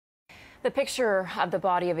The picture of the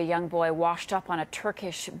body of a young boy washed up on a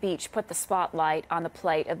Turkish beach put the spotlight on the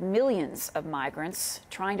plight of millions of migrants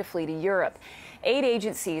trying to flee to Europe. Aid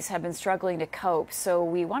agencies have been struggling to cope, so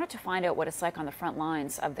we wanted to find out what it's like on the front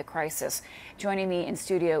lines of the crisis. Joining me in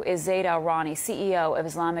studio is Zaid Al-Rawni, CEO of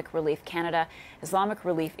Islamic Relief Canada. Islamic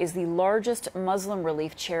Relief is the largest Muslim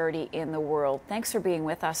relief charity in the world. Thanks for being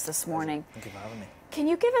with us this morning. Thank you for having me. Can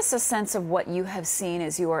you give us a sense of what you have seen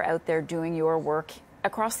as you are out there doing your work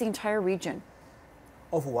across the entire region?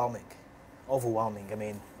 Overwhelming. I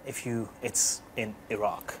mean, it's in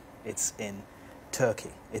Iraq, it's in Turkey,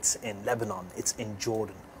 it's in Lebanon, it's in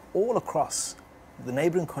Jordan. All across the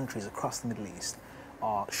neighboring countries across the Middle East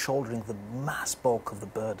are shouldering the mass bulk of the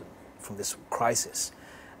burden from this crisis.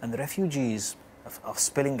 And the refugees are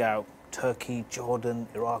spilling out Turkey, Jordan,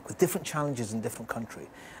 Iraq, with different challenges in different countries.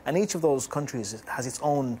 And each of those countries has its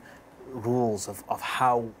own rules of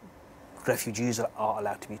how refugees are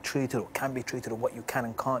allowed to be treated or can be treated or what you can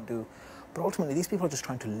and can't do. But ultimately, these people are just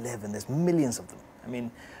trying to live, and there's millions of them. I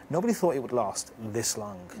mean, nobody thought it would last this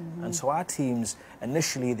long. And so our teams,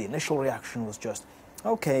 the initial reaction was just,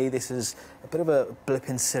 okay, this is a bit of a blip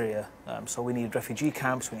in Syria, so we need refugee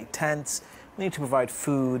camps, we need tents, we need to provide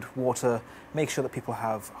food, water, make sure that people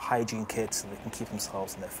have hygiene kits and they can keep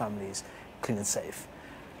themselves and their families clean and safe.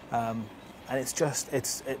 And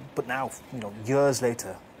but now, years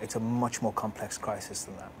later, it's a much more complex crisis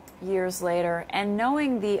than that. Years later, and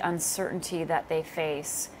knowing the uncertainty that they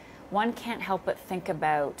face, one can't help but think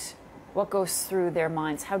about what goes through their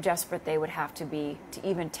minds, how desperate they would have to be to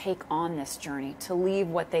even take on this journey, to leave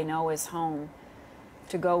what they know is home,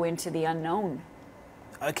 to go into the unknown.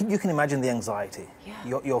 You can imagine the anxiety.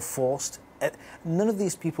 Yeah. You're forced. None of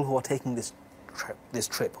these people who are taking this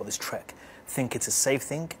trip or this trek think it's a safe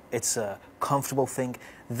thing, it's a comfortable thing.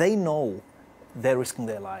 They know they're risking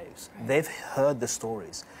their lives. Right. They've heard the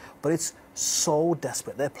stories. But it's so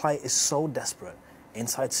desperate. Their plight is so desperate.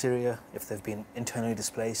 Inside Syria, if they've been internally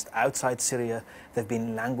displaced. Outside Syria, they've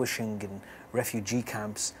been languishing in refugee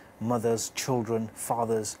camps, mothers, children,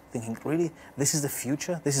 fathers, thinking, really, this is the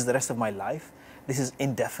future? This is the rest of my life? This is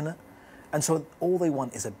indefinite? And so all they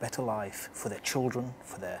want is a better life for their children,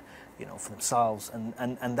 for for themselves.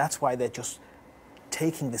 And that's why they're just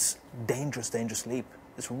taking this dangerous leap,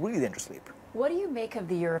 this really dangerous leap. What do you make of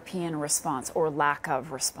the European response or lack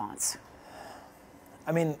of response?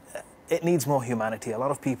 I mean, it needs more humanity. A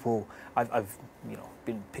lot of people, I've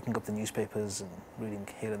been picking up the newspapers and reading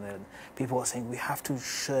here and there, and people are saying we have to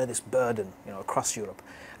share this burden, across Europe.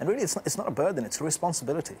 And really, it's not a burden; it's a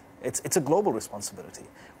responsibility. It's a global responsibility.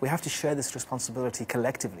 We have to share this responsibility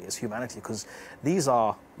collectively as humanity, because these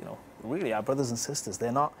are, really our brothers and sisters.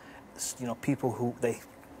 They're not, people who they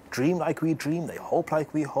dream like we dream, they hope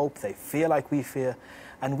like we hope, they fear like we fear,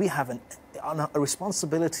 and we have a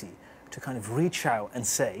responsibility to kind of reach out and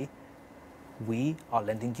say, we are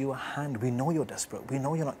lending you a hand. We know you're desperate. We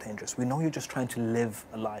know you're not dangerous. We know you're just trying to live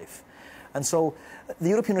a life. And so the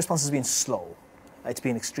European response has been slow. It's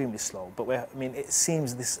been extremely slow. But it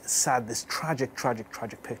seems this sad, this tragic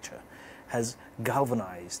picture has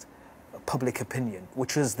galvanized public opinion,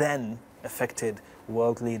 which has then affected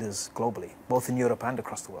world leaders globally, both in Europe and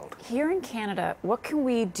across the world. Here in Canada, what can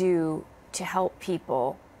we do to help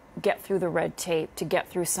people get through the red tape, to get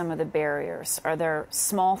through some of the barriers? Are there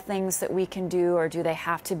small things that we can do, or do they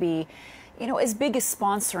have to be, as big as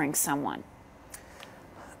sponsoring someone?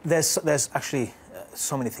 There's actually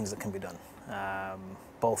so many things that can be done,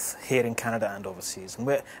 both here in Canada and overseas.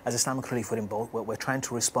 And as Islamic Relief, we're in both. We're trying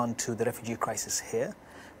to respond to the refugee crisis here,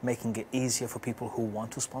 making it easier for people who want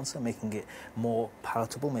to sponsor, making it more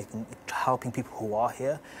palatable, helping people who are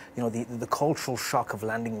here. The cultural shock of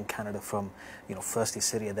landing in Canada from, firstly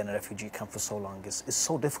Syria, then a refugee camp for so long is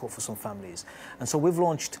so difficult for some families. And so we've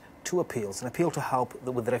launched two appeals: an appeal to help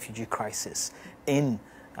with the refugee crisis in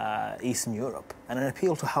Eastern Europe, and an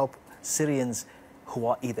appeal to help Syrians who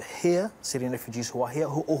are either here, Syrian refugees who are here,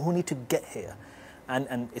 or who need to get here.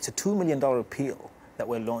 And it's a $2 million appeal that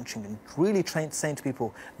we're launching, and really saying to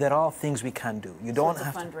people, there are things we can do. You don't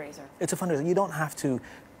have to. It's a fundraiser. You don't have to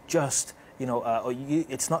just,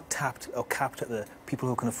 it's not tapped or capped at the people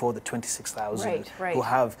who can afford the 26,000, right. who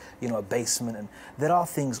have, a basement. And there are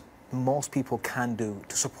things most people can do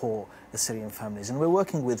to support the Syrian families. And we're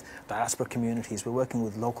working with diaspora communities, we're working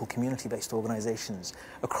with local community-based organizations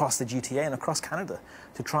across the GTA and across Canada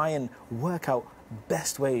to try and work out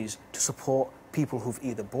best ways to support people who've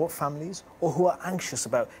either bought families or who are anxious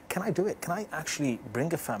about, can I do it? Can I actually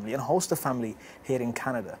bring a family and host a family here in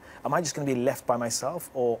Canada? Am I just going to be left by myself,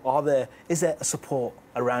 or is there a support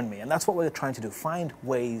around me? And that's what we're trying to do, find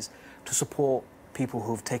ways to support people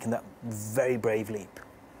who've taken that very brave leap.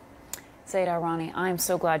 Zaid Al-Rawni, I'm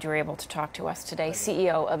so glad you were able to talk to us today,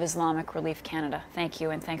 CEO of Islamic Relief Canada. Thank you,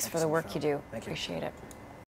 and thanks for the work you do. Thank you. Appreciate it.